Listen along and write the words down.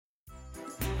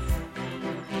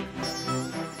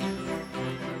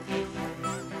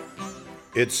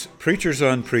It's Preachers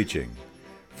on Preaching,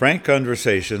 frank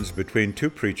conversations between two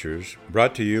preachers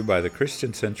brought to you by the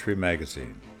Christian Century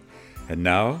magazine. And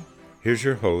now, here's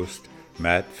your host,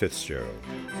 Matt Fitzgerald.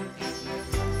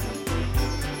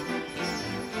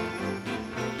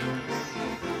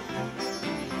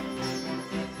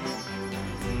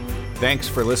 Thanks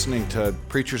for listening to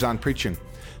Preachers on Preaching.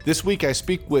 This week I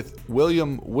speak with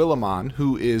William Willimon,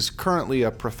 who is currently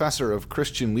a professor of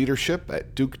Christian leadership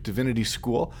at Duke Divinity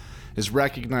School, is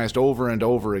recognized over and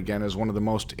over again as one of the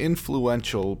most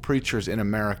influential preachers in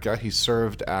America. He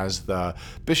served as the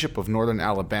Bishop of Northern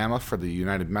Alabama for the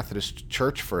United Methodist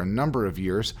Church for a number of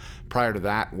years. Prior to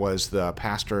that was the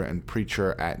pastor and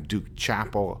preacher at Duke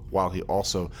Chapel, while he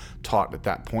also taught at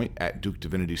that point at Duke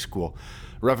Divinity School.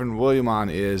 Reverend Willimon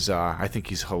is, I think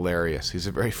he's hilarious. He's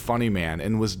a very funny man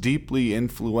and was deeply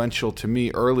influential to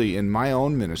me early in my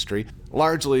own ministry,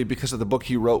 largely because of the book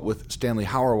he wrote with Stanley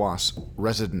Hauerwas,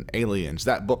 Resident Aliens.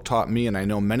 That book taught me, and I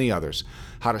know many others,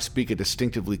 how to speak a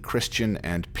distinctively Christian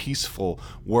and peaceful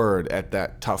word at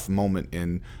that tough moment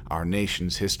in our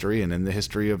nation's history and in the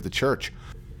history of the church.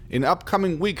 In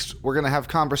upcoming weeks, we're going to have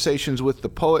conversations with the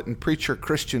poet and preacher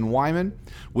Christian Wiman,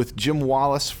 with Jim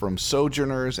Wallace from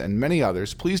Sojourners, and many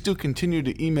others. Please do continue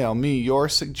to email me your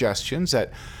suggestions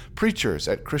at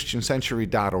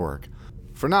preachers@christiancentury.org.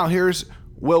 For now, here's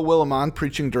Will Willimon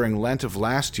preaching during Lent of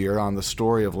last year on the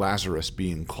story of Lazarus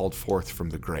being called forth from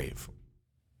the grave.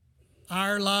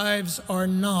 Our lives are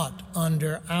not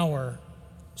under our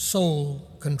sole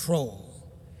control.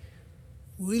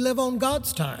 We live on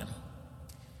God's time,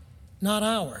 not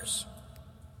ours.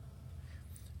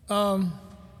 And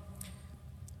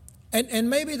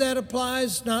maybe that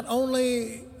applies not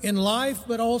only in life,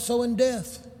 but also in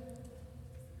death.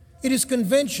 It is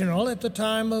conventional at the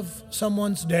time of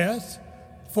someone's death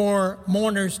for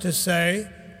mourners to say,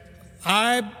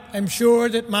 I am sure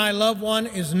that my loved one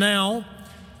is now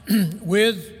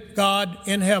with God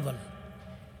in heaven.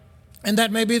 And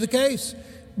that may be the case,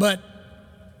 but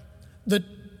the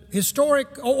historic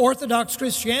Orthodox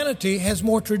Christianity has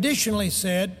more traditionally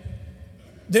said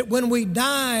that when we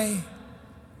die,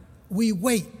 we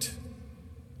wait.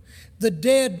 The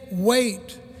dead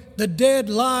wait. The dead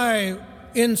lie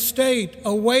in state,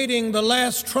 awaiting the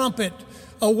last trumpet,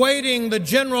 awaiting the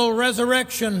general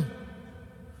resurrection.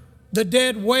 The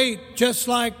dead wait, just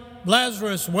like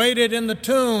Lazarus waited in the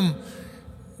tomb.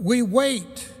 We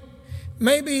wait.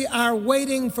 Maybe our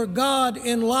waiting for God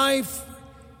in life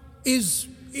is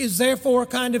therefore a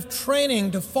kind of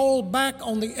training to fall back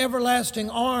on the everlasting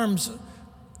arms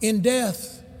in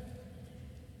death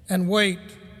and wait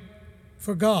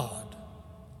for God.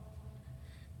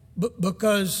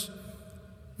 Because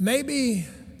maybe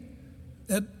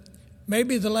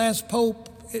the last pope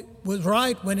was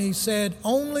right when he said,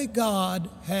 only God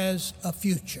has a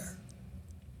future.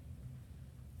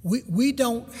 We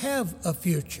don't have a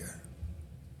future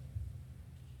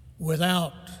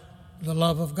without the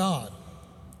love of God.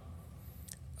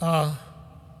 A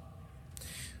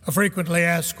frequently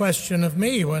asked question of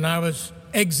me when I was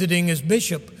exiting as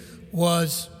bishop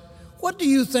was, what do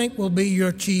you think will be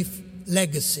your chief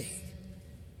legacy?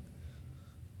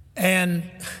 And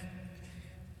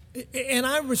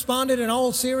I responded in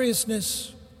all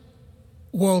seriousness,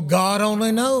 well, God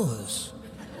only knows.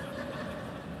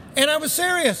 And I was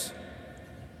serious,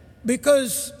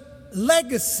 because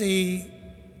legacy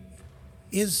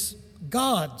is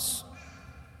God's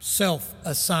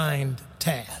self-assigned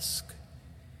task.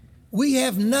 We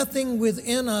have nothing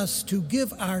within us to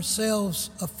give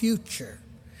ourselves a future.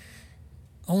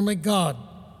 Only God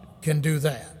can do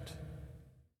that.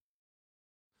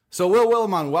 So, Will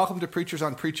Willimon, welcome to Preachers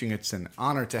on Preaching. It's an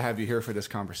honor to have you here for this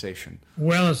conversation.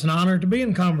 Well, it's an honor to be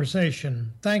in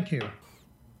conversation. Thank you.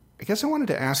 I guess I wanted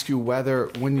to ask you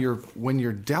whether, when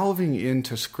you're delving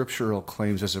into scriptural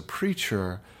claims as a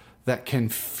preacher, that can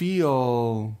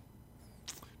feel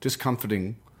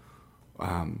discomforting,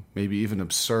 maybe even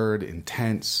absurd,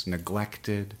 intense,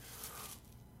 neglected,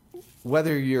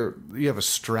 whether you have a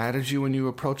strategy when you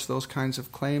approach those kinds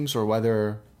of claims, or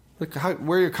whether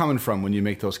where you're coming from when you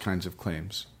make those kinds of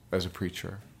claims as a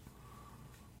preacher.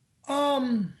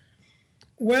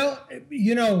 Well,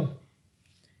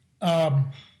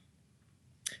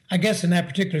 I guess in that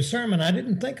particular sermon, I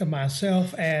didn't think of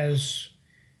myself as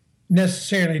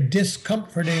necessarily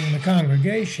discomforting the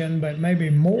congregation, but maybe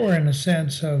more in a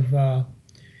sense of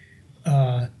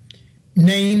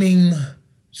naming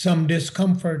some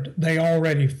discomfort they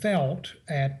already felt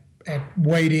at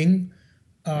waiting.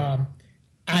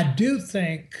 I do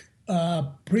think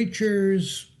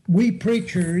we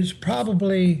preachers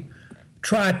probably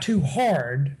try too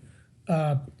hard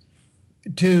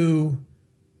to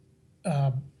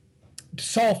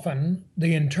soften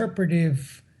the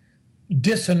interpretive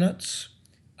dissonance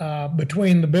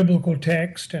between the biblical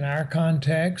text and our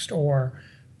context, or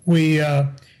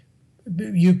you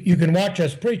can watch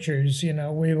us preachers,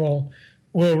 we'll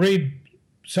read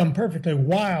some perfectly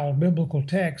wild biblical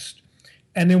text,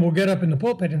 and then we'll get up in the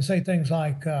pulpit and say things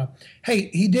like, hey,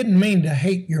 he didn't mean to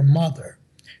hate your mother.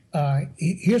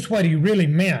 Here's what he really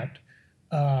meant.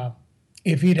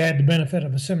 If he'd had the benefit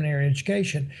of a seminary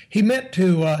education, he meant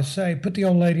to say, put the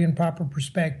old lady in proper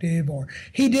perspective, or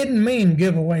he didn't mean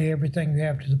give away everything you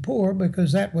have to the poor,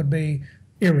 because that would be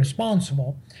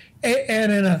irresponsible.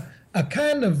 And in a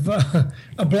kind of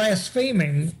a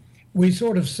blaspheming, we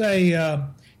sort of say,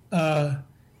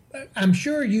 I'm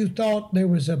sure you thought there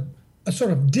was a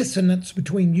sort of dissonance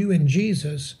between you and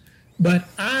Jesus, but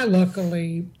I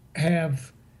luckily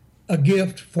have a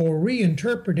gift for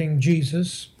reinterpreting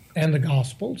Jesus and the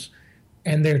Gospels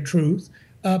and their truth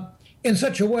in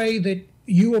such a way that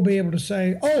you will be able to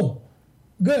say, oh,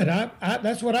 good,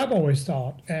 that's what I've always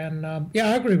thought. And yeah,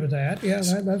 I agree with that. Yeah,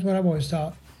 that's what I've always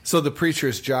thought. So the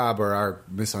preacher's job, or our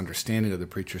misunderstanding of the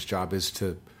preacher's job, is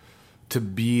to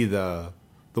be the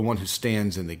one who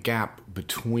stands in the gap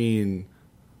between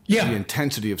the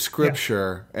intensity of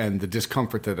Scripture and the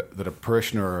discomfort that a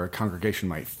parishioner or a congregation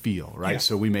might feel, right? Yeah.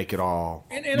 So we make it all,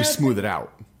 we smooth it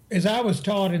out. As I was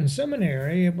taught in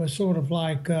seminary, it was sort of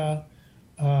like the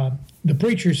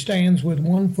preacher stands with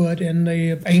one foot in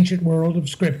the ancient world of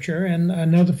Scripture and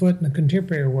another foot in the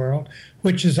contemporary world,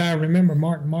 which, as I remember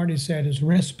Martin Marty said, is a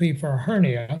recipe for a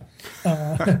hernia.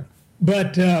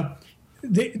 But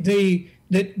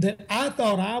that I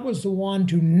thought I was the one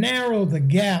to narrow the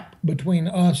gap between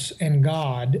us and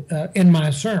God in my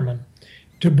sermon,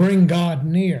 to bring God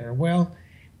near. Well,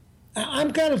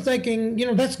 I'm kind of thinking,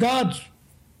 that's God's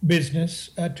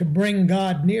business, to bring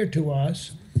God near to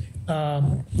us.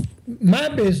 My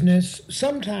business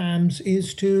sometimes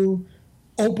is to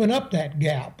open up that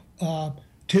gap,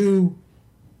 to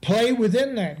play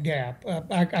within that gap.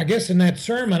 I guess in that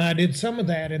sermon I did some of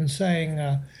that in saying,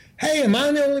 hey, am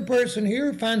I the only person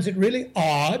here who finds it really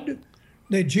odd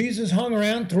that Jesus hung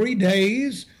around 3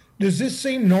 days? Does this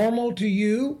seem normal to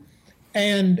you?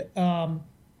 And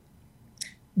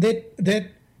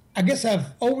that I guess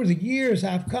over the years,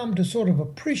 I've come to sort of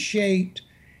appreciate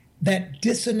that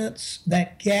dissonance,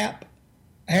 that gap,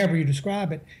 however you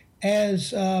describe it,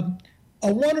 as a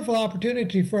wonderful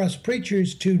opportunity for us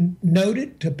preachers to note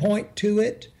it, to point to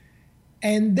it,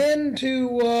 and then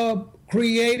to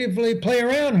creatively play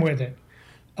around with it.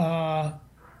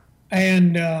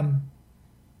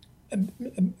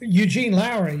 Eugene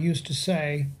Lowry used to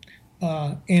say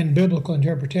in biblical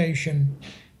interpretation,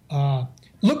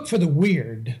 look for the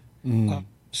weird.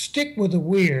 Stick with the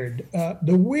weird.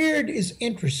 The weird is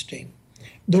interesting.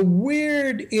 The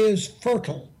weird is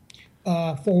fertile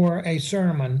for a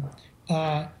sermon.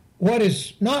 What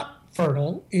is not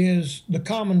fertile is the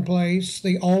commonplace,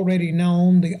 the already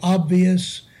known, the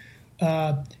obvious.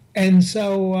 And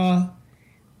so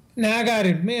now I got to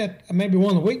admit, maybe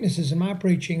one of the weaknesses in my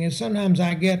preaching is sometimes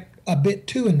I get a bit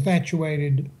too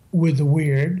infatuated with the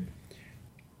weird.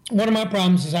 One of my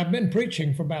problems is I've been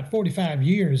preaching for about 45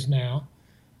 years now,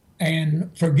 and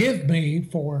forgive me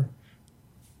for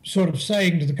sort of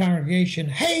saying to the congregation,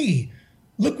 hey,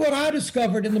 look what I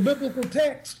discovered in the biblical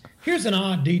text. Here's an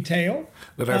odd detail.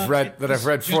 That I've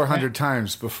read 400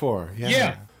 times before.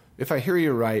 Yeah. If I hear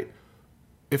you right,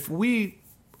 if we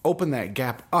open that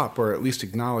gap up, or at least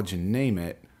acknowledge and name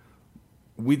it,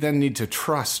 we then need to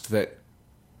trust that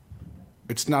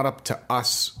it's not up to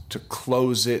us to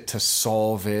close it, to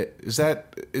solve it. Is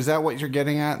that what you're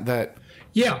getting at?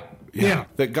 Yeah.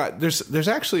 That God, there's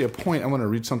actually a point. I want to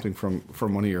read something from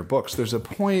one of your books. There's a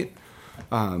point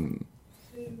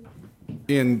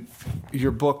in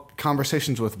your book,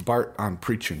 Conversations with Bart on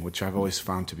Preaching, which I've always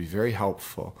found to be very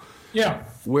helpful. Yeah.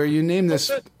 Where you name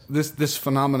this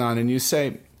phenomenon, and you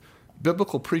say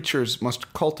biblical preachers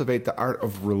must cultivate the art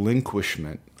of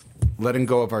relinquishment, letting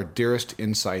go of our dearest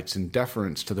insights in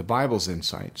deference to the Bible's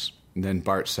insights. And then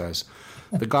Bart says,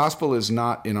 the gospel is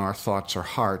not in our thoughts or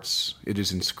hearts, it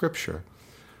is in Scripture.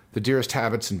 The dearest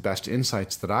habits and best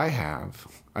insights that I have,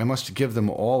 I must give them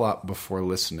all up before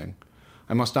listening.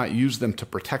 I must not use them to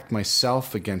protect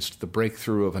myself against the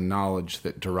breakthrough of a knowledge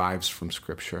that derives from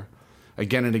Scripture.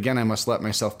 Again and again, I must let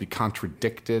myself be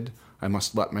contradicted. I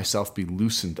must let myself be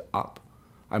loosened up.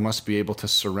 I must be able to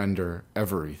surrender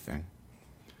everything.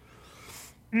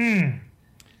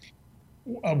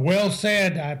 Well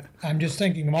said. I'm just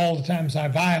thinking of all the times I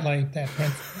violate that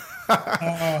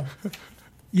principle.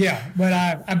 Yeah, but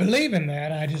I believe in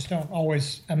that. I just I'm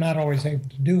not always able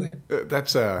to do it.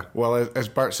 That's well, as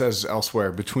Bart says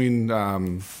elsewhere, between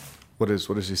what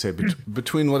does he say?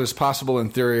 Between what is possible in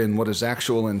theory and what is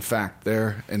actual in fact,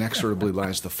 there inexorably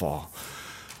lies the fall.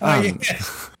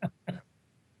 Yes.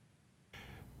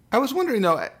 I was wondering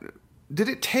though, did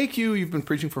it take you? You've been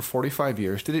preaching for 45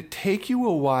 years. Did it take you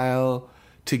a while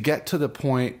to get to the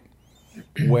point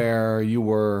where you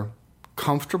were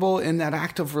comfortable in that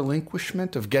act of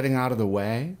relinquishment, of getting out of the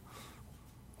way?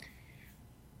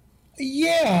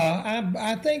 Yeah,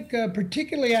 I think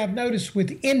particularly I've noticed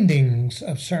with endings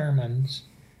of sermons,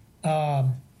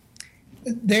 there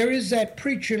is that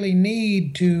preacherly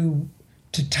need to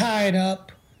tie it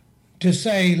up, to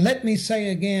say, let me say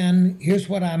again, here's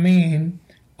what I mean,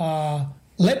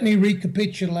 let me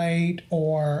recapitulate,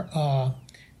 or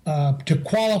to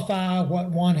qualify what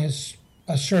one has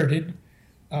asserted.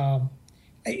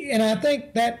 And I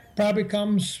think that probably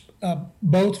comes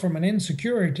both from an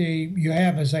insecurity you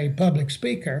have as a public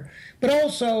speaker, but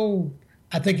also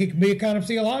I think it can be a kind of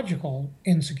theological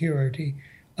insecurity.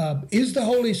 Is the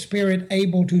Holy Spirit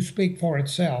able to speak for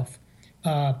itself?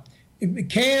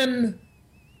 Can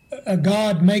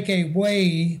God make a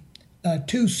way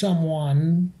to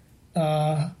someone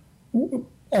or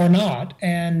not?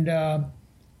 And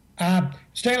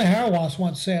Stanley Hauerwas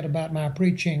once said about my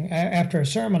preaching, after a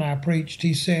sermon I preached,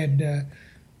 he said,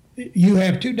 you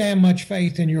have too damn much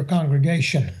faith in your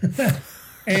congregation.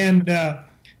 And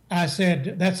I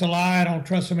said, that's a lie. I don't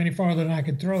trust them any farther than I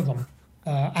could throw them.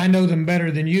 I know them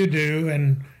better than you do,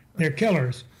 and they're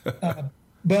killers.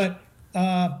 But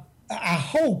I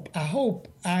hope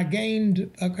I gained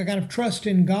a kind of trust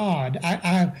in God.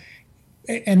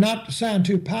 And not to sound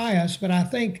too pious, but I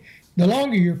think the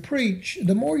longer you preach,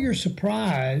 the more you're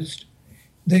surprised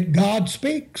that God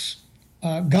speaks.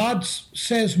 God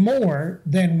says more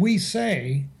than we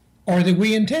say or that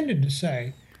we intended to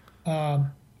say.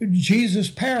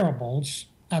 Jesus' parables,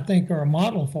 I think, are a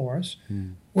model for us,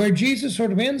 where Jesus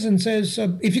sort of ends and says,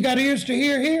 if you got ears to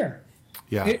hear, hear.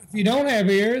 Yeah. If you don't have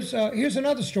ears, here's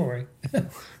another story.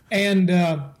 And,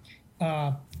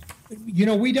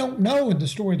 we don't know in the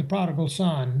story of the prodigal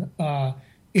son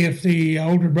if the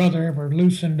older brother ever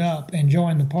loosened up and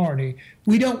joined the party.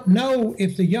 We don't know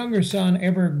if the younger son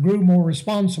ever grew more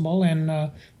responsible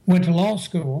and went to law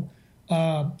school.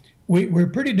 We're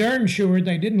pretty darn sure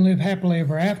they didn't live happily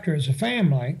ever after as a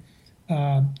family.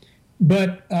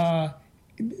 But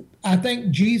I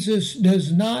think Jesus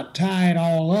does not tie it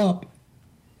all up,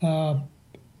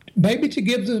 maybe to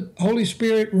give the Holy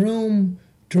Spirit room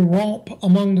to romp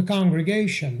among the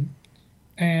congregation.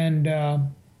 And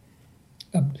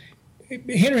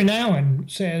Henry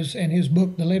Nouwen says in his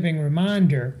book, The Living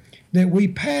Reminder, that we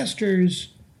pastors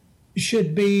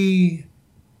should be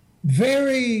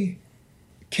very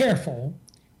careful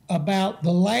about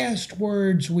the last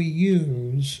words we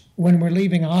use when we're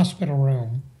leaving a hospital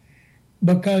room,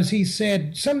 because he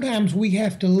said sometimes we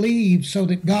have to leave so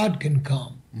that God can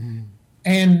come. Mm.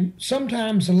 And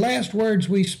sometimes the last words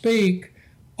we speak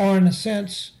are, in a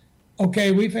sense,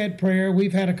 okay, we've had prayer,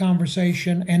 we've had a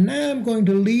conversation, and now I'm going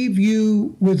to leave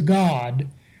you with God.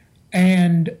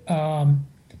 And I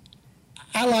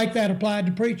like that applied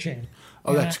to preaching.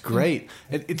 Oh, that's great.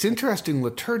 And it's interesting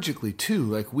liturgically, too.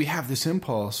 Like, we have this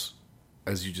impulse,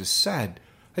 as you just said,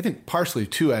 I think partially,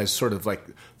 too, as sort of like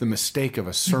the mistake of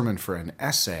a sermon for an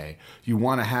essay. You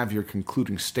want to have your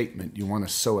concluding statement. You want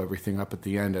to sew everything up at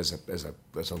the end as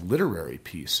a literary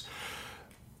piece.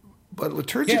 But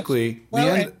liturgically,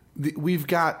 yes. We've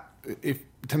got,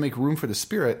 to make room for the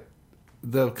Spirit,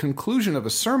 the conclusion of a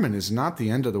sermon is not the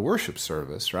end of the worship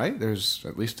service, right? There's,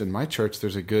 at least in my church,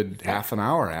 there's a good half an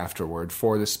hour afterward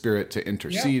for the Spirit to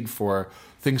intercede, for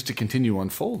things to continue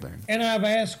unfolding. And I've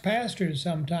asked pastors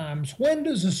sometimes, when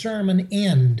does a sermon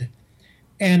end?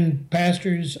 And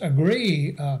pastors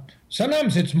agree.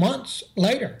 Sometimes it's months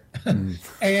later.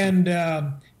 And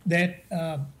that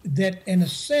in a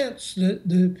sense,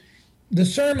 the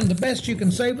sermon, the best you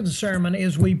can say with the sermon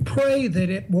is we pray that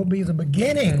it will be the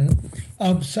beginning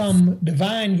of some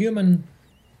divine human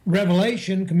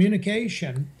revelation,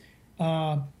 communication.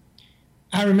 I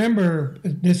remember,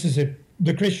 this is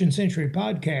the Christian Century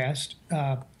podcast,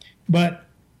 but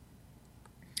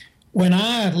when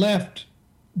I left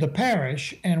the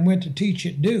parish and went to teach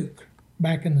at Duke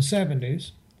back in the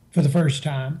 70s for the first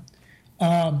time,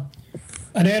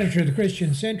 an editor of the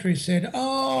Christian Century said,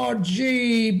 "Oh,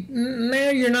 gee, now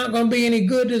you're not going to be any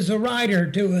good as a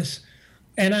writer to us."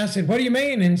 And I said, "What do you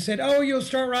mean?" And he said, "Oh, you'll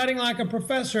start writing like a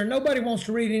professor. Nobody wants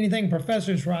to read anything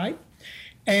professors write."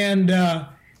 And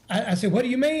I said, "What do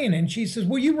you mean?" And she says,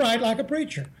 "Well, you write like a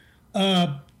preacher.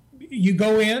 you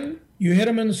go in, you hit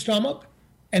them in the stomach,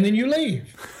 and then you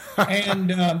leave.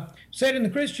 And said in the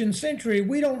Christian Century,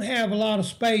 we don't have a lot of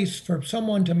space for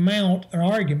someone to mount an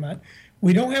argument.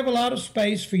 We don't have a lot of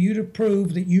space for you to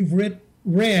prove that you've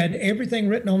read everything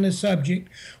written on this subject.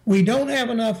 We don't have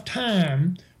enough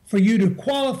time for you to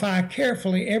qualify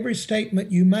carefully every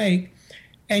statement you make.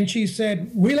 And she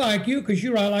said, we like you because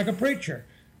you write like a preacher.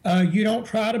 You don't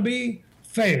try to be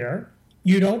fair.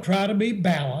 You don't try to be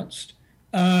balanced.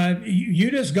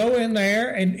 You just go in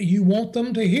there and you want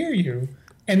them to hear you,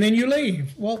 and then you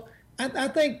leave. Well, I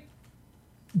think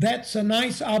that's a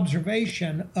nice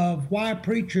observation of why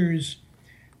preachers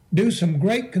do some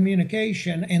great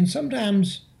communication, and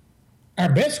sometimes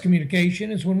our best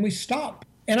communication is when we stop.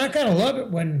 And I kind of love it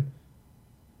when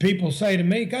people say to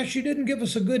me, gosh, you didn't give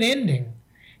us a good ending.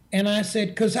 And I said,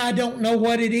 because I don't know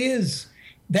what it is.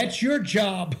 That's your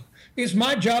job. It's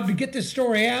my job to get this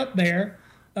story out there.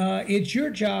 It's your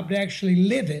job to actually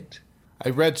live it. I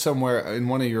read somewhere in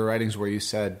one of your writings where you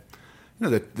said,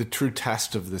 the true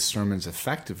test of the sermon's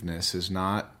effectiveness is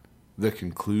not the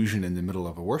conclusion in the middle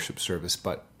of a worship service,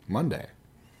 but Monday.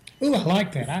 Ooh, I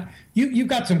like that. You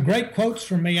got some great quotes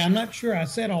from me. I'm not sure I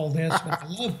said all this,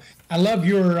 but I love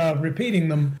your repeating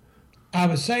them. I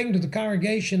was saying to the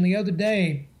congregation the other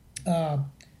day,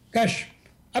 gosh,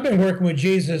 I've been working with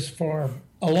Jesus for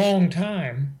a long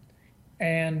time,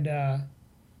 and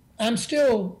I'm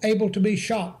still able to be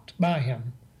shocked by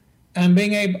him.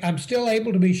 I'm still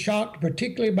able to be shocked,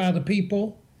 particularly by the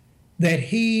people that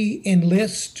he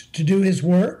enlists to do his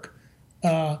work.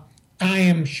 I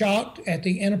am shocked at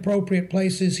the inappropriate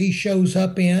places he shows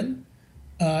up in,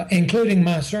 including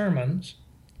my sermons.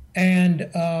 And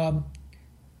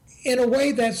in a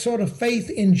way, that's sort of faith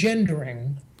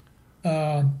engendering.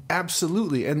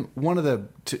 Absolutely. And one of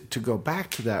to go back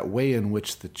to that way in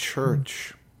which the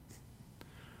church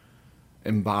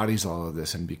embodies all of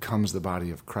this and becomes the body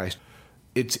of Christ,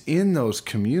 it's in those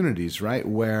communities, right,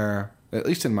 where, at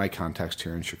least in my context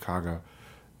here in Chicago,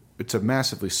 it's a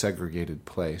massively segregated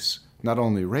place, not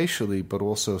only racially, but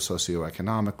also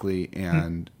socioeconomically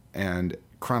and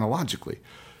chronologically.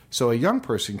 So a young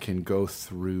person can go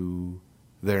through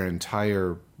their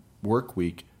entire work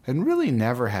week and really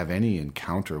never have any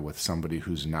encounter with somebody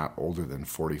who's not older than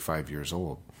 45 years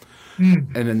old.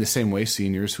 And in the same way,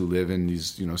 seniors who live in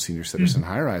these, senior citizen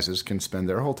high-rises can spend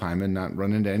their whole time and not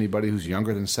run into anybody who's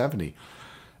younger than 70.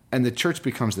 And the church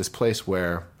becomes this place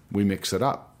where we mix it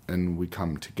up and we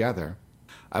come together.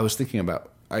 I was thinking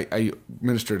about, I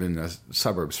ministered in the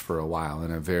suburbs for a while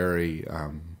in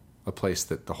a place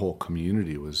that the whole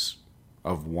community was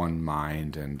of one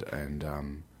mind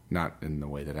and not in the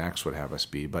way that Acts would have us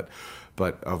be, but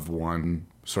of one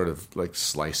sort of like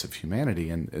slice of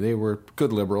humanity. And they were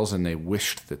good liberals, and they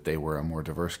wished that they were a more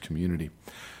diverse community.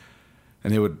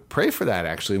 And they would pray for that,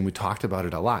 actually, and we talked about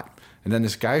it a lot. And then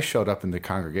this guy showed up in the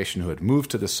congregation who had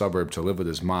moved to the suburb to live with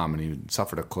his mom, and he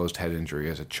suffered a closed head injury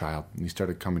as a child, and he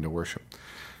started coming to worship.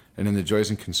 And in the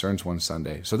Joys and Concerns one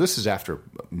Sunday, so this is after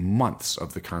months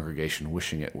of the congregation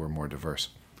wishing it were more diverse,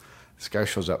 this guy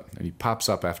shows up, and he pops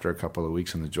up after a couple of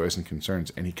weeks in the Joys and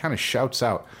Concerns, and he kind of shouts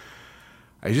out,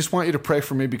 I just want you to pray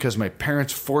for me because my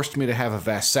parents forced me to have a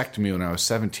vasectomy when I was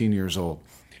 17 years old.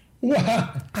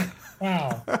 Wow.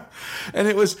 And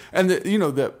it was,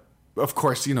 of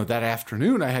course, that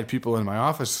afternoon I had people in my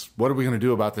office, what are we going to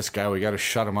do about this guy? We got to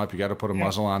shut him up. You got to put a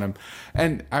muzzle on him.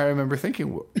 And I remember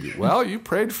thinking, well, you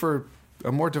prayed for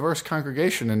a more diverse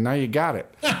congregation and now you got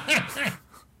it.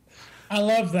 I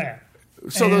love that.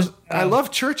 So I love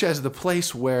church as the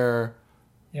place where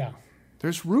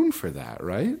there's room for that,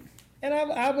 right? And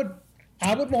I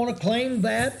would want to claim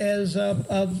that as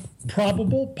a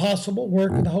probable, possible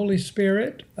work of the Holy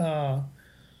Spirit.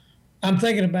 I'm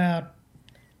thinking about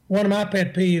one of my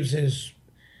pet peeves is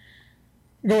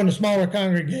going to smaller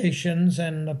congregations,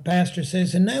 and the pastor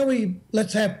says, and now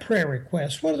let's have prayer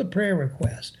requests. What are the prayer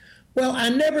requests? Well, I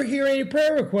never hear any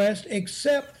prayer requests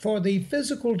except for the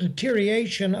physical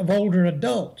deterioration of older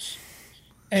adults.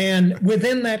 And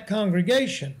within that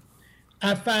congregation,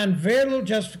 I find very little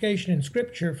justification in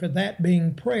Scripture for that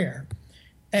being prayer.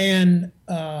 And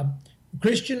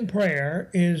Christian prayer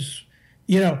is,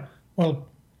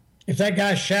 if that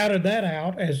guy shouted that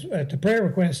out at the prayer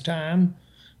request time,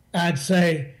 I'd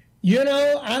say,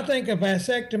 I think a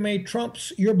vasectomy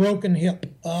trumps your broken hip.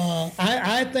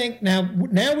 I think now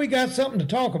we got something to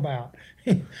talk about.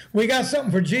 We got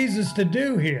something for Jesus to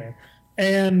do here.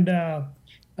 And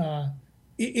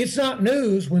it's not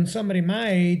news when somebody my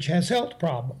age has health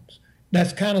problems.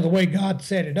 That's kind of the way God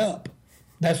set it up.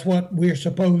 That's what we're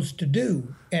supposed to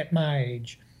do at my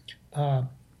age.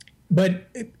 But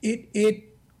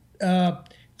I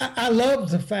I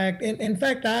love the fact, in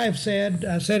fact, I said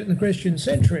it in the Christian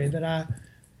Century, that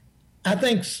I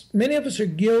think many of us are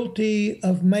guilty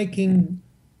of making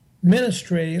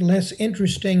ministry less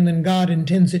interesting than God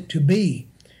intends it to be.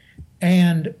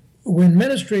 And when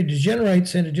ministry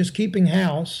degenerates into just keeping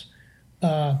house,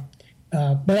 but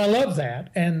I love that.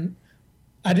 And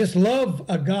I just love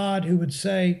a God who would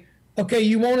say, okay,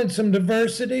 you wanted some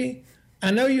diversity? I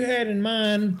know you had in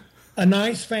mind a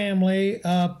nice family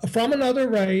from another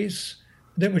race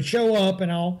that would show up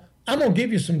and all. I'm going to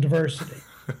give you some diversity.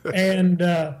 And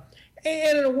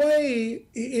in a way,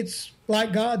 it's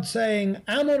like God saying,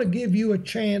 I'm going to give you a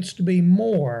chance to be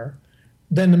more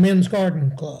than the Men's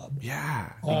Garden Club.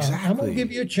 Yeah, exactly. I'm going to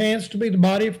give you a chance to be the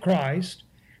body of Christ.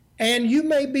 And you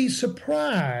may be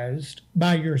surprised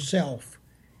by yourself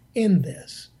in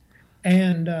this.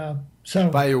 And so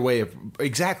by your way of,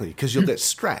 exactly, because you'll get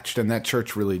stretched, and that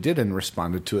church really did and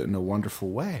responded to it in a wonderful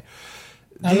way.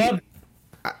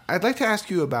 I'd like to ask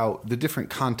you about the different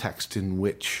context in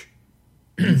which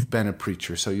you've been a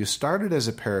preacher. So you started as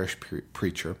a parish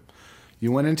preacher,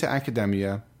 you went into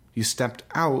academia, you stepped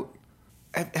out.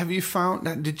 How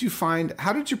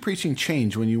did your preaching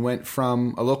change when you went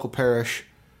from a local parish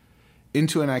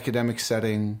into an academic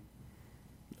setting?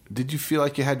 Did you feel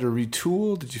like you had to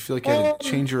retool? Did you feel like you had to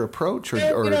change your approach?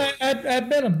 I'd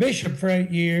been a bishop for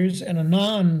 8 years in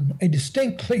a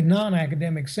distinctly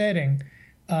non-academic setting.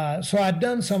 So I'd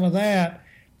done some of that.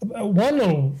 One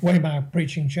little way my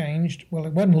preaching changed, well,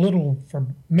 it wasn't little for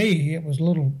me, it was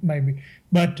little maybe,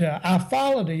 but I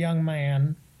followed a young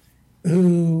man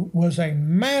who was a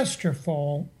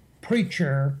masterful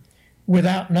preacher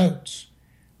without notes.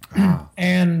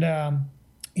 And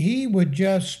he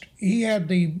had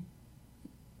the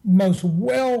most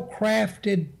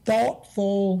well-crafted,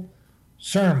 thoughtful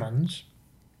sermons,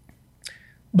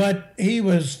 but he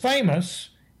was famous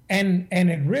and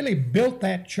had really built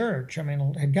that church. I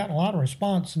mean, had gotten a lot of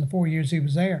response in the 4 years he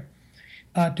was there,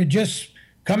 to just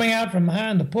coming out from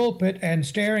behind the pulpit and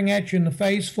staring at you in the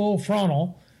face full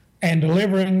frontal and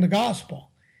delivering the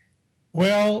gospel.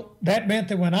 Well, that meant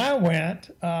that when I went,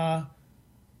 I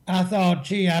thought,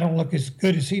 gee, I don't look as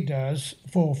good as he does,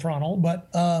 full frontal, but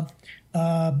I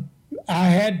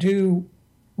had to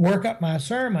work up my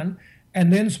sermon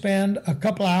and then spend a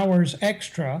couple hours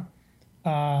extra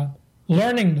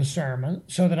learning the sermon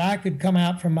so that I could come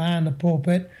out from behind the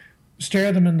pulpit,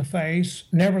 stare them in the face,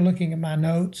 never looking at my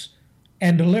notes,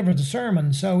 and deliver the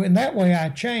sermon. So in that way, I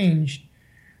changed.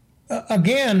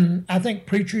 Again, I think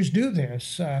preachers do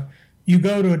this. You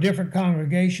go to a different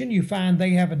congregation, you find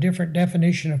they have a different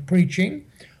definition of preaching,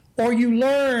 or you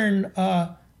learn,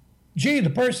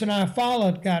 the person I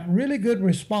followed got really good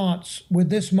response with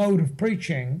this mode of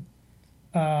preaching.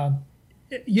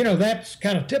 That's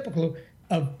kind of typical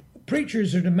of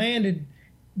preachers are demanded.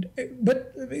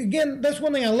 But again, that's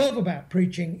one thing I love about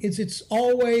preaching, is it's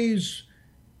always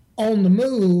on the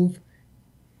move.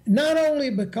 Not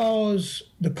only because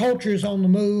the culture's on the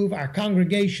move, our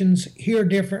congregations hear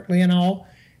differently and all,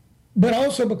 but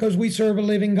also because we serve a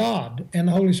living God and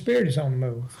the Holy Spirit is on the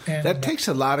move. And that takes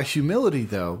a lot of humility,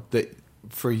 though, that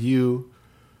for you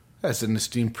as an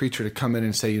esteemed preacher to come in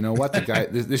and say, you know what,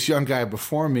 this young guy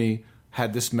before me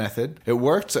had this method. It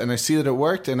worked, and I see that it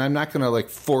worked, and I'm not going to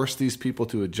force these people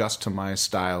to adjust to my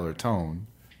style or tone.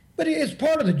 But it's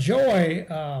part of the joy.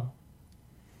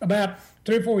 About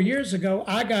 3 or 4 years ago,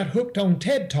 I got hooked on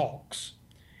TED Talks.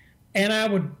 And I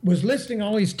was listening to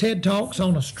all these TED Talks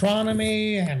on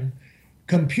astronomy and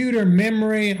computer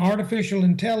memory and artificial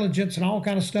intelligence and all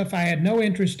kind of stuff I had no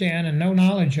interest in and no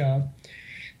knowledge of.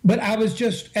 But I was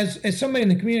just, as somebody in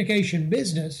the communication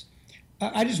business,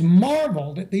 I just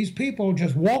marveled that these people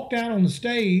just walked out on the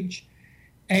stage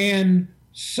and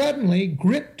suddenly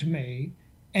gripped me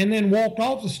and then walked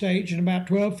off the stage in about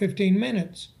 12, 15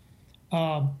 minutes.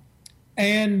 I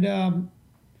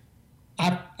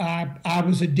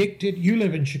was addicted. You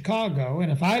live in Chicago, and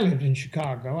if I lived in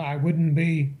Chicago, I wouldn't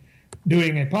be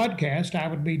doing a podcast. I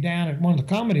would be down at one of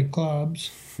the comedy clubs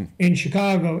in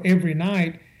Chicago every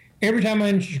night. Every time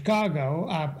I'm in Chicago,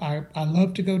 I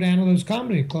love to go down to those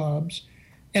comedy clubs,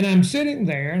 and I'm sitting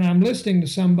there and I'm listening to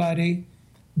somebody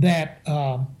that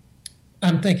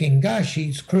I'm thinking, gosh,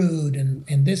 he's crude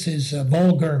and this is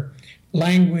vulgar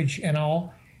language and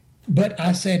all. But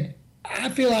I said, I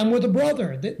feel I'm with a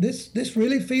brother. This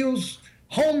really feels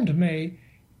home to me.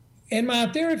 And my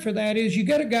theory for that is you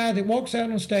get a guy that walks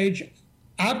out on stage.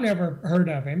 I've never heard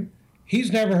of him.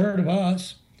 He's never heard of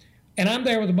us. And I'm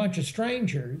there with a bunch of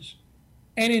strangers.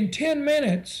 And in 10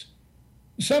 minutes,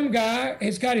 some guy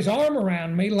has got his arm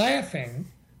around me laughing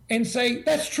and say,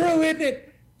 that's true, isn't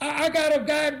it? I got a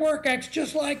guy at work acts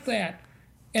just like that.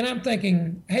 And I'm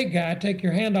thinking, hey, guy, take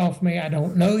your hand off me. I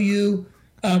don't know you.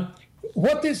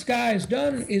 What this guy has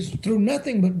done is, through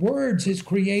nothing but words, has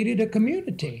created a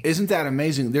community. Isn't that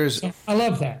amazing? I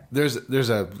love that. There's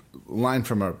a line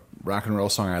from a rock and roll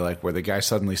song I like where the guy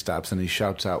suddenly stops and he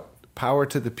shouts out, "Power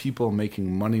to the people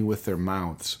making money with their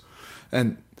mouths."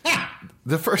 And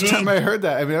the first time I heard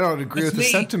that, I mean, I don't agree with the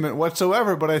sentiment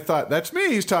whatsoever, but I thought, that's me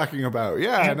he's talking about.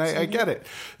 Yeah, and I get it.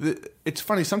 It's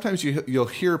funny. Sometimes you'll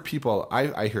hear people,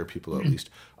 I hear people at least,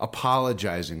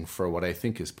 apologizing for what I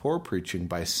think is poor preaching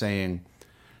by saying,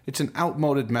 it's an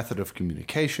outmoded method of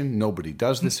communication. Nobody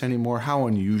does this anymore. How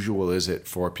unusual is it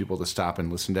for people to stop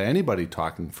and listen to anybody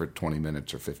talking for 20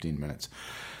 minutes or 15 minutes?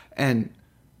 And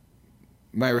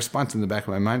my response in the back of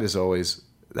my mind is always,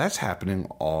 that's happening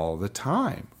all the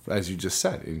time, as you just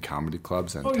said, in comedy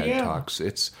clubs and TED Talks.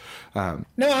 It's no,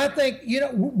 I think,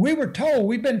 we've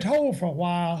been told for a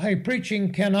while, hey,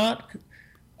 preaching cannot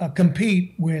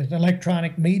compete with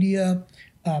electronic media.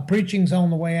 Preaching's on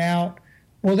the way out.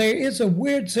 Well, there is a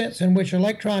weird sense in which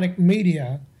electronic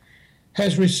media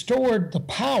has restored the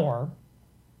power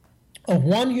of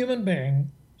one human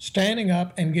being standing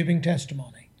up and giving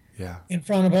testimony in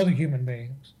front of other human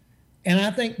beings. And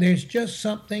I think there's just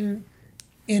something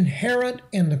inherent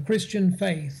in the Christian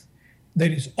faith that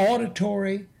is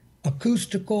auditory,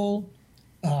 acoustical.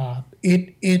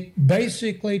 It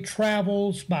basically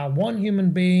travels by one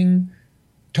human being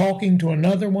talking to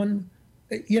another one.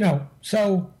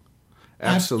 So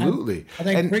absolutely. I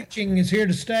think preaching is here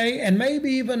to stay, and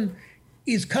maybe even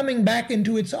is coming back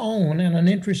into its own in an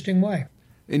interesting way.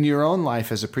 In your own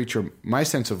life as a preacher, my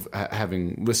sense of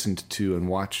having listened to and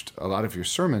watched a lot of your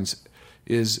sermons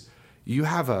is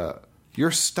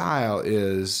your style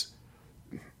is,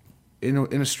 in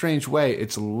a strange way,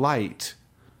 it's light.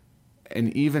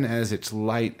 And even as it's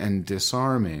light and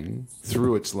disarming,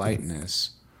 through its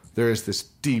lightness, there is this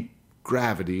deep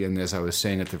gravity. And as I was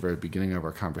saying at the very beginning of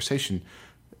our conversation,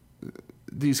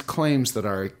 these claims that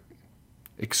are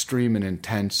extreme and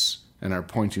intense and are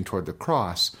pointing toward the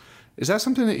cross, is that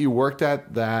something that you worked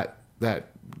at, that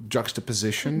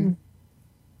juxtaposition?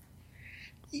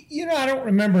 I don't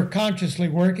remember consciously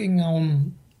working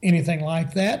on anything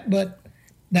like that, but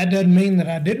that doesn't mean that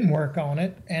I didn't work on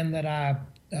it, and that I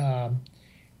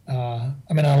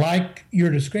like your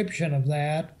description of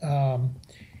that.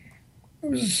 It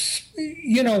was,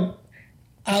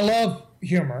 I love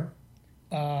humor.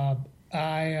 I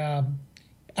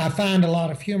find a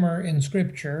lot of humor in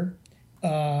Scripture.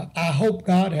 I hope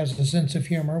God has a sense of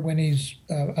humor when He's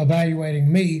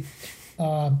evaluating me.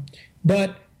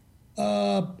 But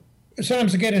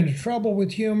sometimes I get into trouble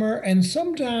with humor, and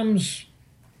sometimes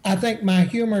I think my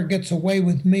humor gets away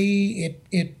with me.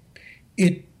 It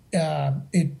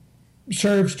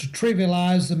serves to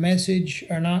trivialize the message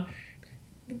or not.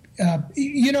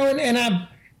 And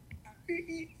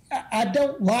I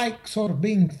don't like sort of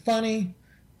being funny,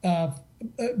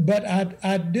 but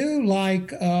I do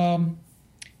like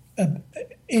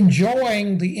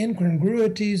enjoying the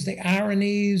incongruities, the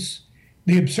ironies,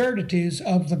 the absurdities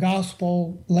of the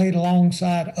gospel laid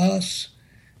alongside us.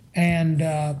 And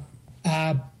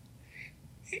I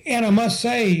must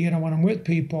say, when I'm with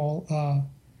people,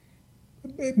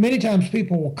 many times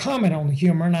people will comment on the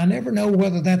humor, and I never know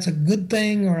whether that's a good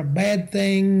thing or a bad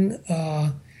thing.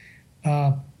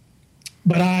 But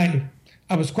I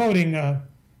was quoting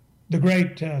the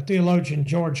great theologian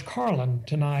George Carlin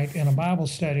tonight in a Bible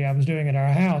study I was doing at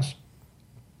our house.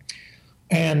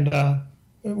 And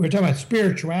we were talking about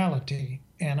spirituality,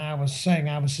 and I was saying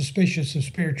I was suspicious of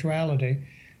spirituality.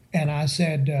 And I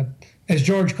said, as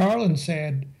George Carlin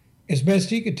said, as best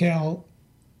he could tell,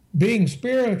 being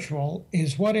spiritual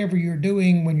is whatever you're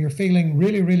doing when you're feeling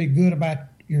really, really good about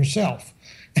yourself.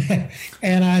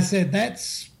 And I said,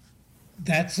 that's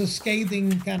a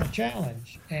scathing kind of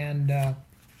challenge. And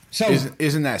so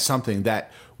isn't that something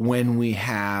that when we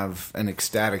have an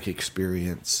ecstatic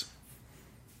experience,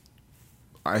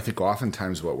 I think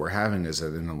oftentimes what we're having is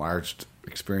an enlarged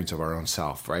experience of our own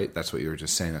self, right? That's what you were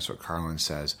just saying. That's what Carlin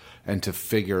says. And to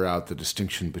figure out the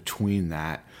distinction between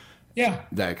that,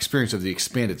 that experience of the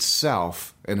expanded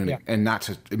self, and not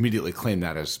to immediately claim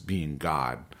that as being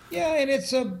God. Yeah, and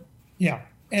it's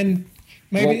and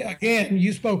maybe again,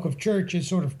 you spoke of church as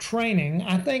sort of training.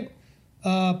 I think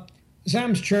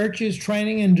Sam's church is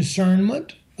training in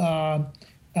discernment,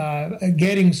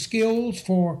 getting skills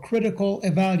for critical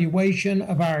evaluation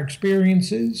of our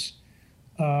experiences.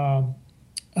 So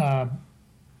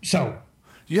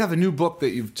you have a new book that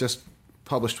you've just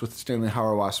published with Stanley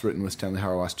Hauerwas, written with Stanley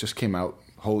Hauerwas, just came out,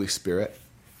 Holy Spirit.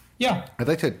 Yeah. I'd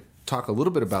like to talk a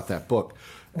little bit about that book.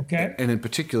 Okay. And in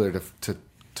particular to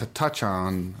to touch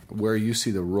on where you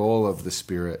see the role of the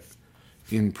Spirit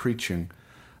in preaching.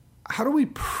 How do we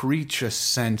preach a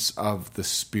sense of the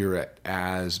Spirit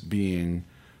as being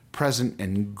present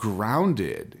and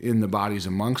grounded in the bodies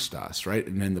amongst us, right?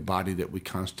 And in the body that we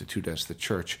constitute as the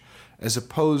church, as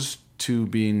opposed to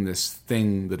being this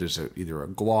thing that is either a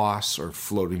gloss or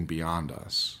floating beyond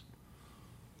us?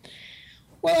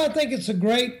 Well, I think it's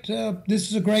this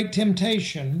is a great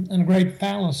temptation and a great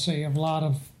fallacy of a lot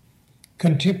of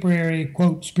contemporary,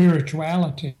 quote,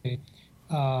 spirituality.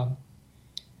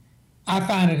 I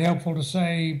find it helpful to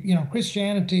say,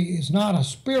 Christianity is not a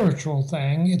spiritual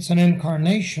thing, it's an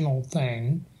incarnational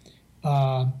thing.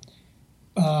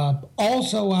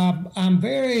 Also, I'm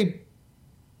very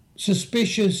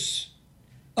suspicious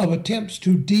of attempts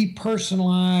to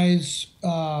depersonalize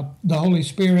the Holy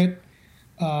Spirit,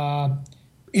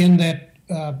 in that,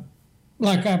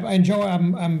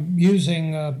 I'm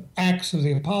using Acts of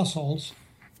the Apostles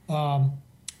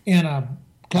in a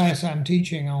class I'm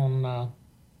teaching on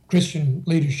Christian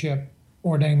leadership,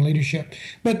 ordained leadership.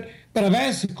 But I've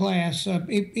asked the class,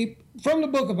 from the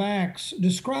book of Acts,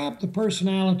 describe the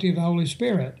personality of the Holy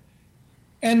Spirit.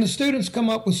 And the students come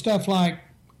up with stuff like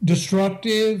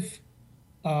destructive,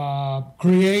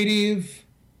 creative,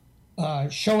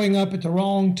 showing up at the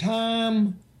wrong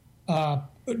time,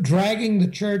 dragging the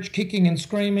church, kicking and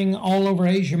screaming all over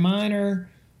Asia Minor,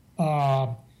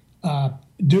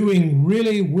 doing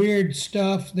really weird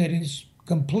stuff that is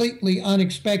completely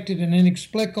unexpected and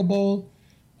inexplicable,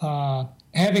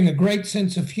 having a great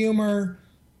sense of humor,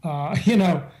 and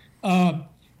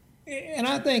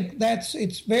I think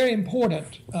it's very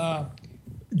important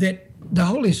that the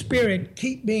Holy Spirit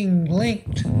keep being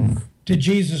linked to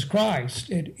Jesus Christ.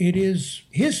 It is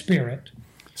His Spirit.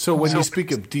 So when you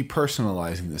speak of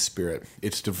depersonalizing the Spirit,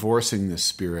 it's divorcing the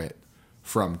Spirit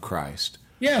from Christ.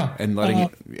 Yeah. And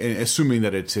assuming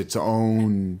that it's its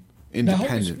own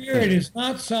independent The Holy Spirit thing. is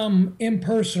not some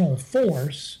impersonal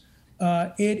force.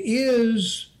 It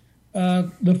is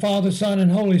the Father, Son,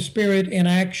 and Holy Spirit in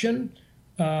action,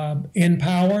 in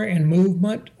power, in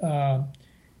movement.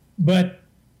 But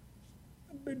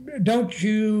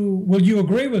will you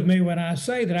agree with me when I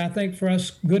say that I think for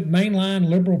us good mainline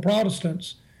liberal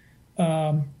Protestants,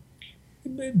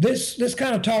 this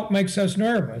kind of talk makes us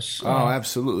nervous. Oh,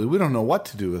 absolutely. We don't know what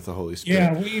to do with the Holy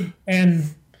Spirit. Yeah,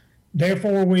 and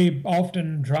therefore we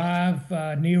often drive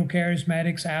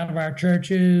neo-charismatics out of our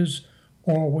churches,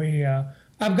 or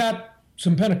I've got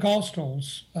some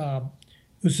Pentecostals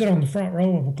who sit on the front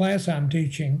row of a class I'm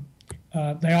teaching.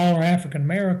 They all are African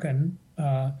American,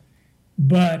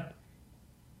 but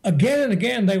again and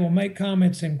again they will make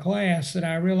comments in class that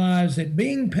I realize that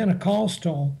being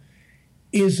Pentecostal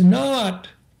is not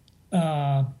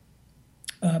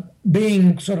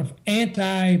being sort of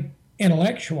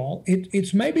anti-intellectual.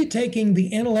 It's maybe taking the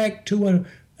intellect to a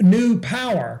new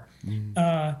power,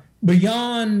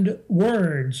 beyond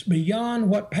words, beyond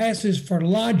what passes for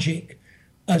logic,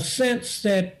 a sense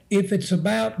that if it's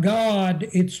about God,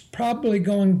 it's probably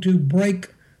going to break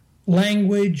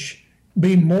language,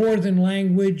 be more than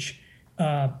language.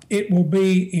 It will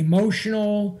be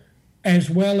emotional as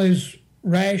well as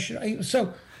rational.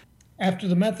 So after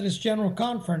the Methodist General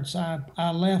Conference,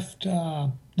 I left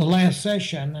the last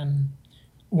session and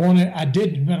I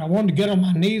wanted to get on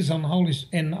my knees on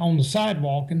the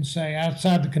sidewalk and say,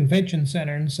 outside the convention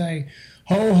center, and say,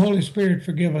 "Oh, Holy Spirit,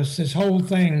 forgive us. This whole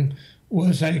thing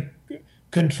was a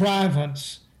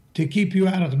contrivance to keep you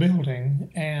out of the building,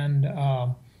 and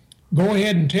go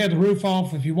ahead and tear the roof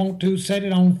off if you want to, set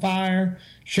it on fire,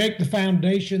 shake the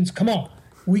foundations. Come on,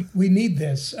 we need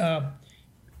this."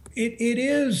 It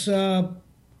is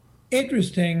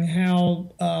interesting how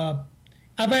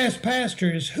I've asked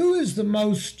pastors, who is the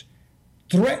most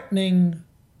threatening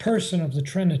person of the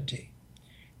Trinity?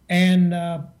 And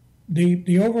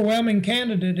the overwhelming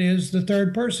candidate is the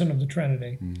third person of the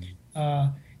Trinity.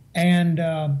 But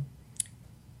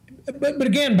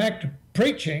again, back to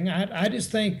preaching, I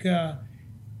just think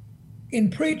in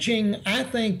preaching, I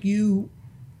think in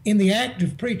the act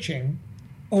of preaching,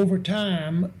 over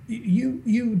time,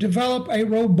 you develop a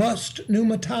robust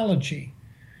pneumatology,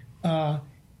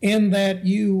 in that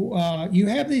you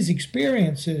have these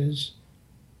experiences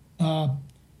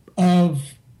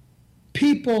of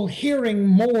people hearing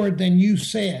more than you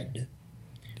said,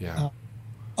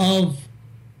 of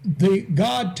the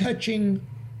God touching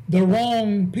the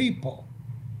wrong people.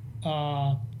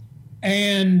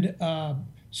 And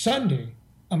Sunday,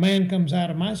 a man comes out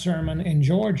of my sermon in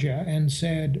Georgia and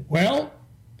said, "Well,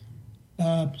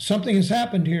 something has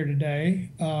happened here today.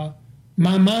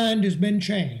 My mind has been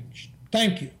changed.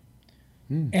 Thank you."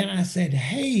 And I said,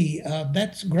 hey,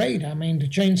 that's great. I mean, to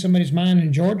change somebody's mind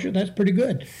in Georgia, that's pretty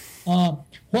good.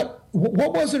 What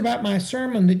was it about my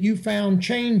sermon that you found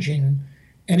changing?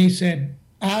 And he said,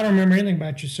 I don't remember anything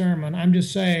about your sermon. I'm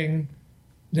just saying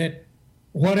that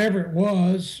whatever it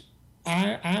was,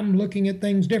 I'm looking at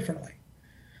things differently.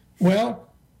 Well,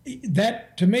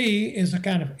 that to me is a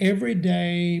kind of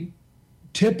everyday,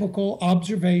 typical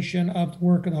observation of the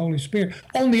work of the Holy Spirit.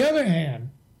 On the other hand,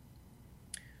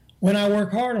 when I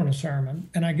work hard on a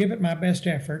sermon and I give it my best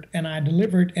effort and I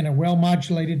deliver it in a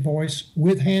well-modulated voice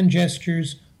with hand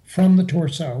gestures from the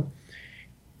torso,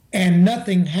 and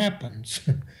nothing happens,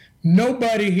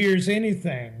 nobody hears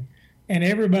anything, and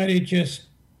everybody just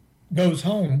goes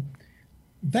home,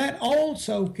 that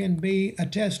also can be a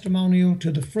testimonial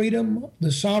to the freedom,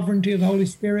 the sovereignty of the Holy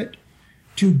Spirit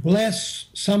to bless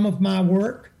some of my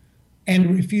work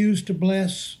and refuse to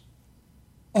bless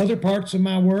other parts of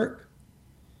my work.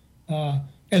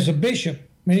 As a bishop,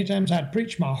 many times I'd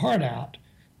preach my heart out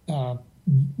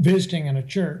visiting in a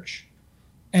church,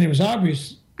 and it was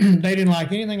obvious they didn't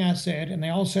like anything I said, and they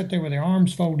all sat there with their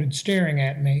arms folded staring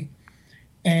at me,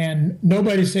 and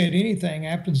nobody said anything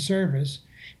after the service.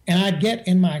 And I'd get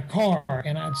in my car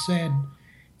and I'd said,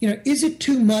 is it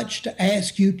too much to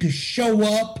ask you to show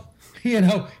up?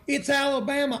 It's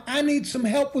Alabama. I need some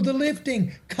help with the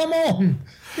lifting. Come on.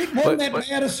 It wasn't that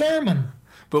bad a sermon.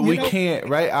 But we can't,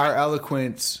 right? Our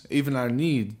eloquence, even our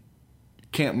need,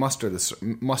 can't muster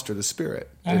the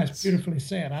Spirit. That's beautifully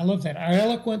said. I love that. Our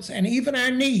eloquence and even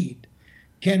our need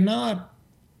cannot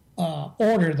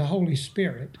order the Holy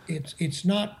Spirit. It's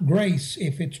not grace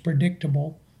if it's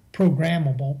predictable,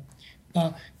 programmable.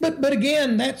 But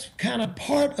again, that's kind of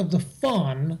part of the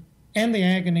fun and the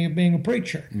agony of being a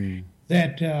preacher.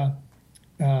 That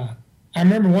I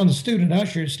remember one of the student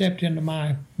ushers stepped into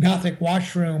my Gothic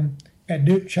washroom at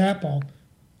Duke Chapel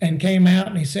and came out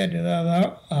and he said to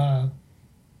the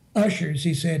ushers,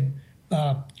 he said,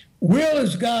 Will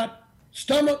has got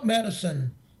stomach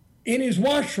medicine in his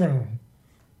washroom.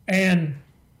 And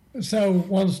so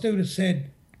one of the students said,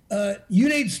 you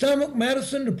need stomach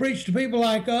medicine to preach to people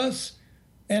like us?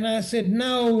 And I said,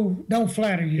 no, don't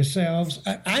flatter yourselves.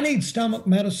 I need stomach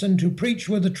medicine to preach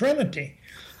with the Trinity.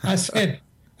 I said,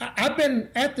 I've been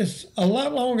at this a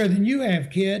lot longer than you have,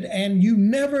 kid, and you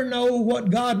never know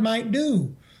what God might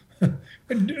do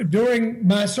during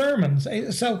my sermons.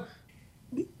 So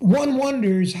one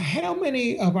wonders how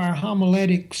many of our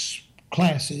homiletics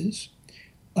classes,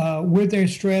 with their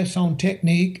stress on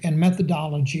technique and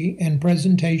methodology and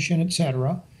presentation,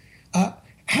 etc.,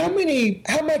 how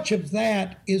much of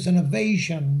that is an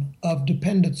evasion of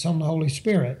dependence on the Holy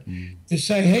Spirit? To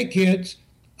say, hey, kids,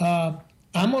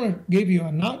 I'm going to give you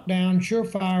a knockdown,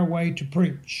 surefire way to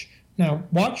preach. Now,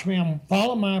 watch me. I'm going to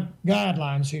follow my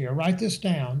guidelines here. Write this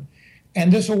down,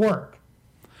 and this will work.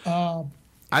 I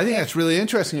think that's really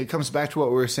interesting. It comes back to what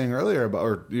we were saying earlier about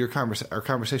our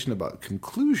conversation about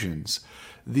conclusions.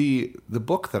 The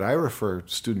book that I refer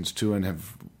students to and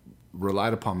have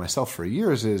relied upon myself for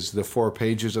years is The 4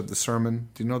 Pages of the Sermon.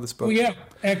 Do you know this book? Oh, yeah.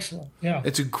 Excellent. Yeah.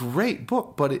 It's a great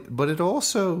book, but it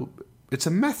also, it's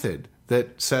a method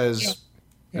that says,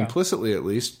 implicitly at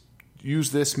least,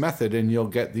 use this method and you'll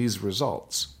get these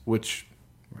results, which...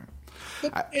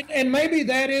 And maybe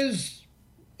that is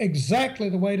exactly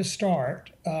the way to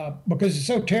start, because it's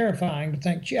so terrifying to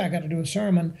think, gee, I got to do a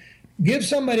sermon. Give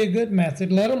somebody a good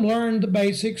method. Let them learn the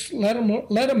basics. Let them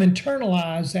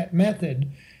internalize that method.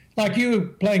 Like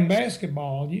you playing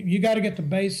basketball, you got to get the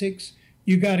basics.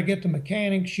 You got to get the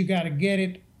mechanics. You got to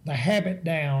get the habit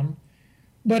down.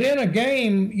 But in a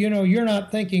game, you're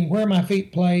not thinking, where are my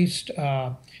feet placed?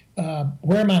 Where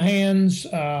are my hands?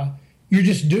 You're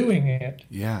just doing it.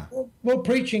 Yeah. Well,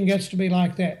 preaching gets to be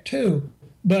like that too.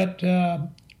 But the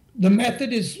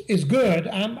method is good.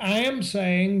 I am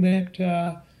saying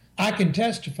that I can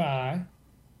testify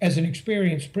as an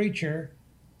experienced preacher.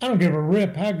 I don't give a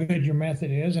rip how good your method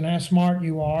is and how smart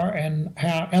you are and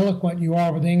how eloquent you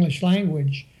are with the English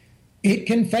language. It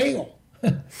can fail.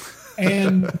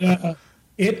 And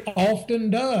it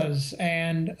often does.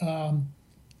 And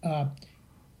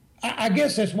I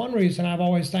guess that's one reason I've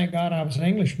always thanked God I was an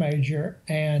English major.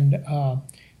 And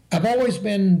I've always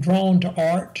been drawn to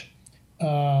art.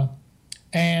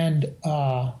 And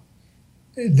I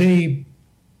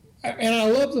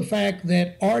love the fact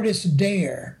that artists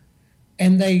dare.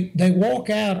 And they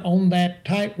walk out on that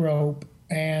tightrope,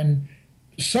 and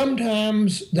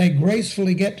sometimes they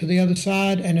gracefully get to the other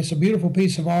side, and it's a beautiful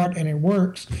piece of art, and it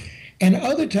works. And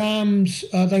other times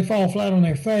they fall flat on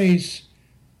their face,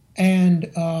 and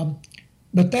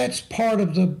but that's part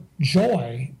of the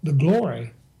joy, the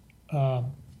glory.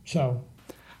 So,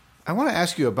 I want to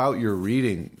ask you about your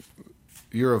reading.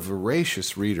 You're a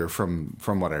voracious reader, from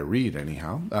what I read,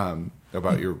 anyhow.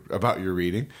 About your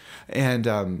reading,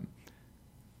 and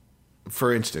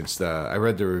for instance, I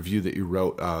read the review that you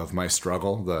wrote of My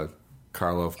Struggle, the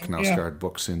Karlov Knausgaard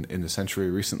books in the Century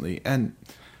recently, and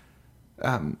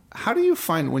how do you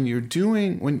find when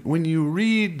you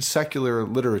read secular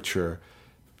literature?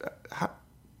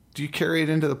 Do you carry it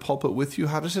into the pulpit with you?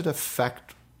 How does it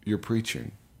affect your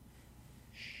preaching?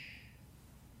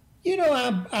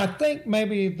 I think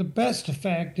maybe the best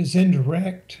effect is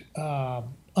indirect,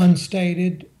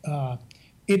 unstated.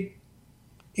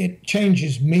 It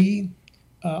changes me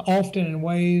often in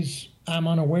ways I'm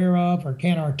unaware of or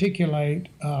can't articulate.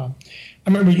 I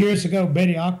remember years ago,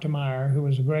 Betty Ochtermeyer, who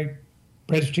was a great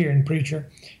Presbyterian preacher,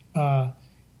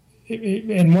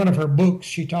 in one of her books,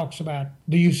 she talks about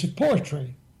the use of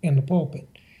poetry in the pulpit.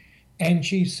 And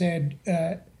she said,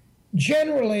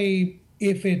 generally,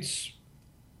 if it's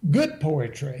good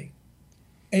poetry,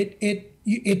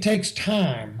 it takes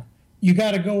time. You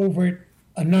got to go over it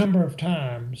a number of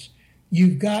times.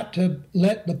 You've got to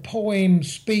let the poem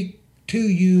speak to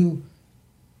you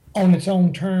on its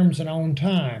own terms and own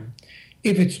time.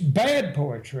 If it's bad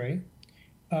poetry,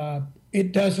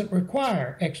 it doesn't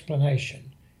require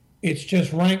explanation. It's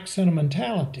just rank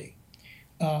sentimentality.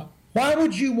 Why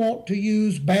would you want to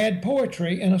use bad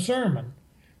poetry in a sermon?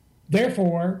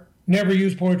 Therefore, never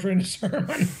use poetry in a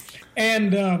sermon.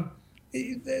 And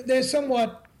there's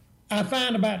somewhat, I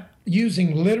find, about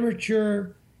using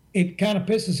literature, it kind of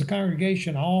pisses the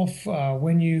congregation off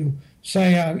when you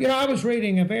say, I was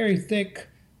reading a very thick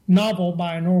novel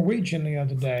by a Norwegian the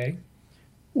other day.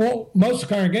 Well, most of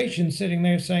the congregation's sitting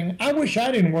there saying, I wish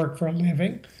I didn't work for a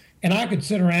living and I could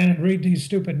sit around and read these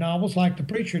stupid novels like the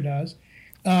preacher does.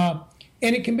 And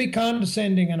it can be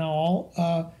condescending and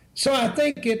all. So I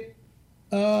think it,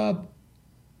 I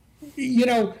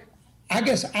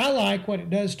guess I like what it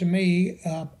does to me.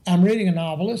 I'm reading a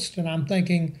novelist and I'm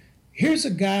thinking, here's a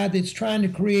guy that's trying to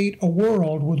create a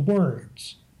world with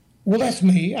words. Well, that's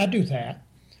me. I do that.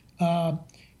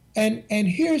 And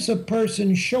here's a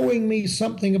person showing me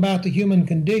something about the human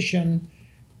condition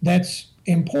that's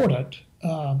important.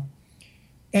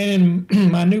 And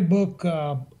in my new book,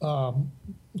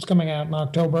 it's coming out in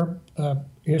October.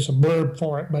 Here's a blurb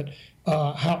for it, but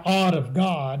How Odd of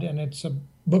God, and it's a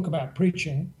book about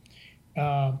preaching.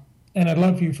 And I'd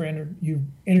love for you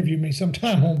interview me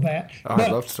sometime on that.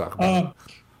 I'd love to talk about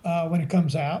it. When it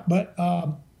comes out. But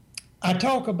I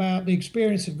talk about the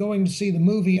experience of going to see the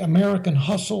movie American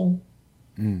Hustle.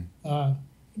 You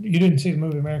didn't see the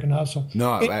movie American Hustle?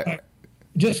 No.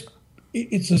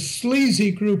 It's a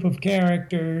sleazy group of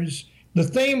characters. The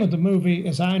theme of the movie,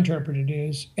 as I interpret it,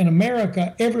 is in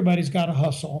America, everybody's got to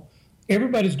hustle.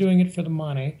 Everybody's doing it for the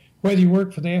money, whether you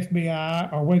work for the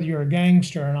FBI or whether you're a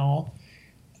gangster and all.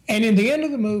 And in the end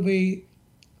of the movie,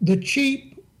 the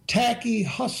cheap, tacky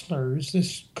hustlers,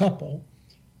 this couple,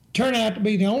 turn out to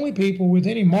be the only people with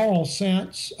any moral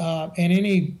sense and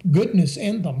any goodness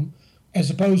in them, as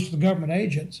opposed to the government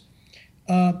agents.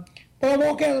 Well, I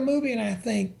walk out of the movie and I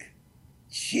think,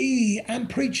 gee, I'm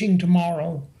preaching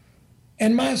tomorrow,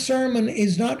 and my sermon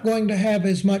is not going to have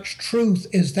as much truth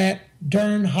as that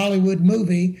darn Hollywood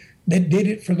movie that did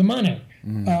it for the money.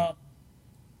 Well,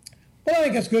 I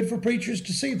think it's good for preachers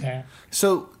to see that.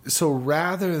 So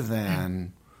rather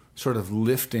than sort of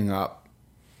lifting up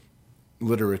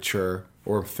literature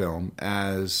or film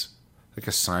as like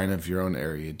a sign of your own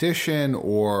erudition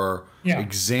or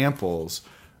examples,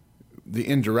 the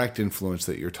indirect influence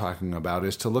that you're talking about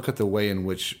is to look at the way in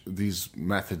which these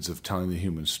methods of telling the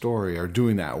human story are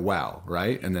doing that well,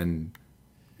 right? And then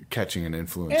catching an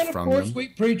influence from them. And of course, we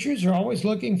preachers are always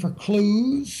looking for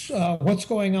clues, what's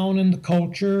going on in the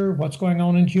culture, what's going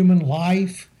on in human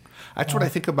life. That's what I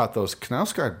think about those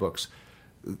Knausgaard books.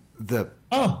 The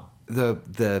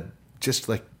just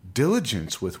like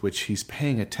diligence with which he's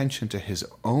paying attention to his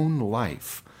own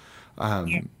life.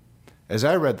 As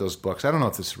I read those books, I don't know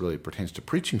if this really pertains to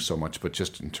preaching so much, but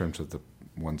just in terms of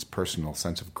one's personal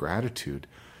sense of gratitude,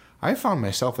 I found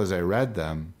myself as I read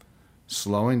them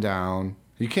slowing down.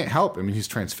 You can't help. I mean, he's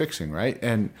transfixing, right?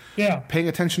 And paying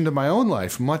attention to my own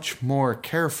life much more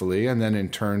carefully, and then in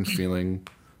turn feeling,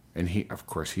 and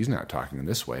he's not talking in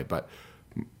this way, but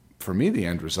for me, the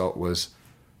end result was,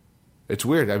 it's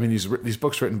weird. I mean, these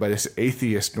books written by this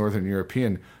atheist Northern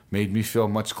European made me feel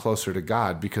much closer to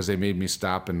God because they made me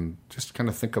stop and just kind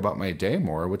of think about my day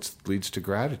more, which leads to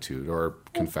gratitude or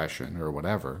confession or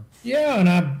whatever. Yeah, and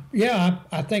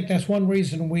I think that's one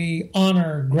reason we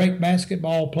honor great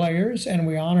basketball players and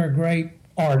we honor great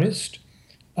artists.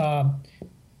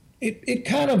 It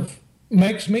kind of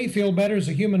makes me feel better as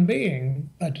a human being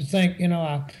to think,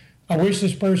 I wish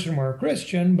this person were a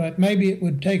Christian, but maybe it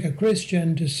would take a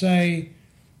Christian to say,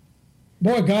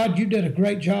 boy, God, you did a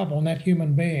great job on that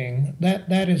human being.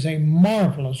 That is a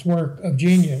marvelous work of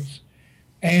genius.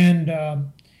 And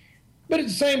but at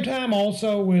the same time,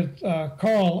 also with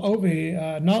Karl Ove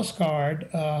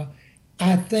Knausgaard,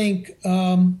 I think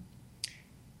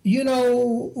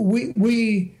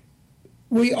we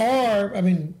are. I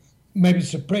mean, maybe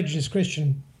it's a prejudiced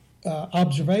Christian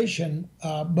observation,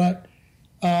 but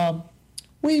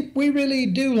we really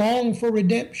do long for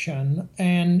redemption,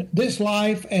 and this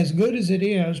life, as good as it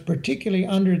is, particularly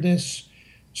under this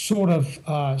sort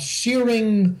of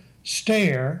searing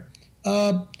stare,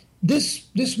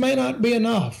 this may not be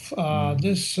enough.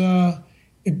 There's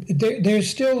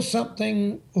still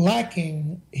something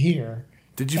lacking here.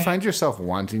 Did you find yourself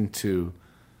wanting to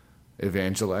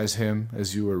evangelize him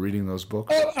as you were reading those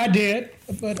books? Oh, I did,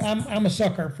 but I'm a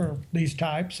sucker for these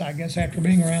types, I guess, after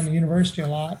being around the university a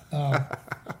lot.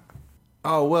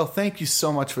 Oh, well, thank you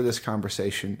so much for this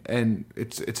conversation. And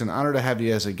it's an honor to have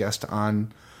you as a guest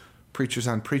on Preachers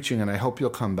on Preaching, and I hope you'll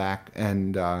come back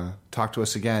and talk to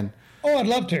us again. Oh, I'd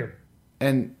love to.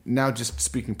 And now just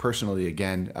speaking personally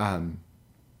again,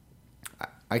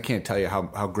 I can't tell you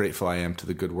how grateful I am to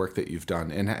the good work that you've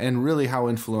done and really how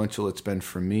influential it's been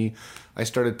for me. I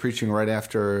started preaching right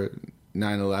after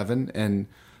 9/11, and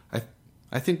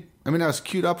I think I was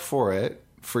queued up for it,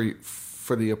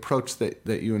 for the approach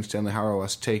that you and Stanley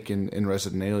Hauerwas take in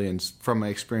Resident Aliens from my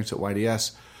experience at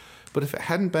YDS. But if it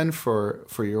hadn't been for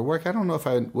your work, I don't know if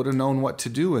I would have known what to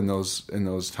do in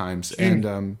those times.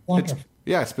 And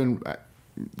it's been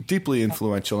deeply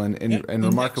influential and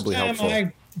remarkably helpful. Next time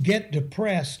I get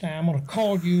depressed, I'm going to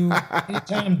call you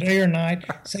anytime, day or night.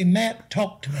 Say, Matt,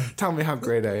 talk to me. Tell me how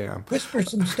great I am. Whisper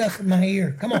some stuff in my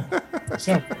ear. Come on.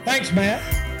 So, thanks, Matt.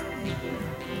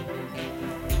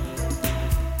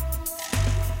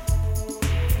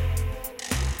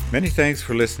 Many thanks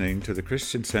for listening to the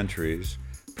Christian Century's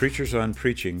Preachers on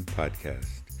Preaching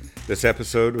podcast. This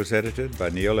episode was edited by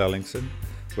Neil Ellingson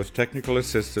with technical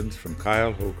assistance from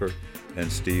Kyle Hoker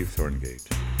and Steve Thorngate.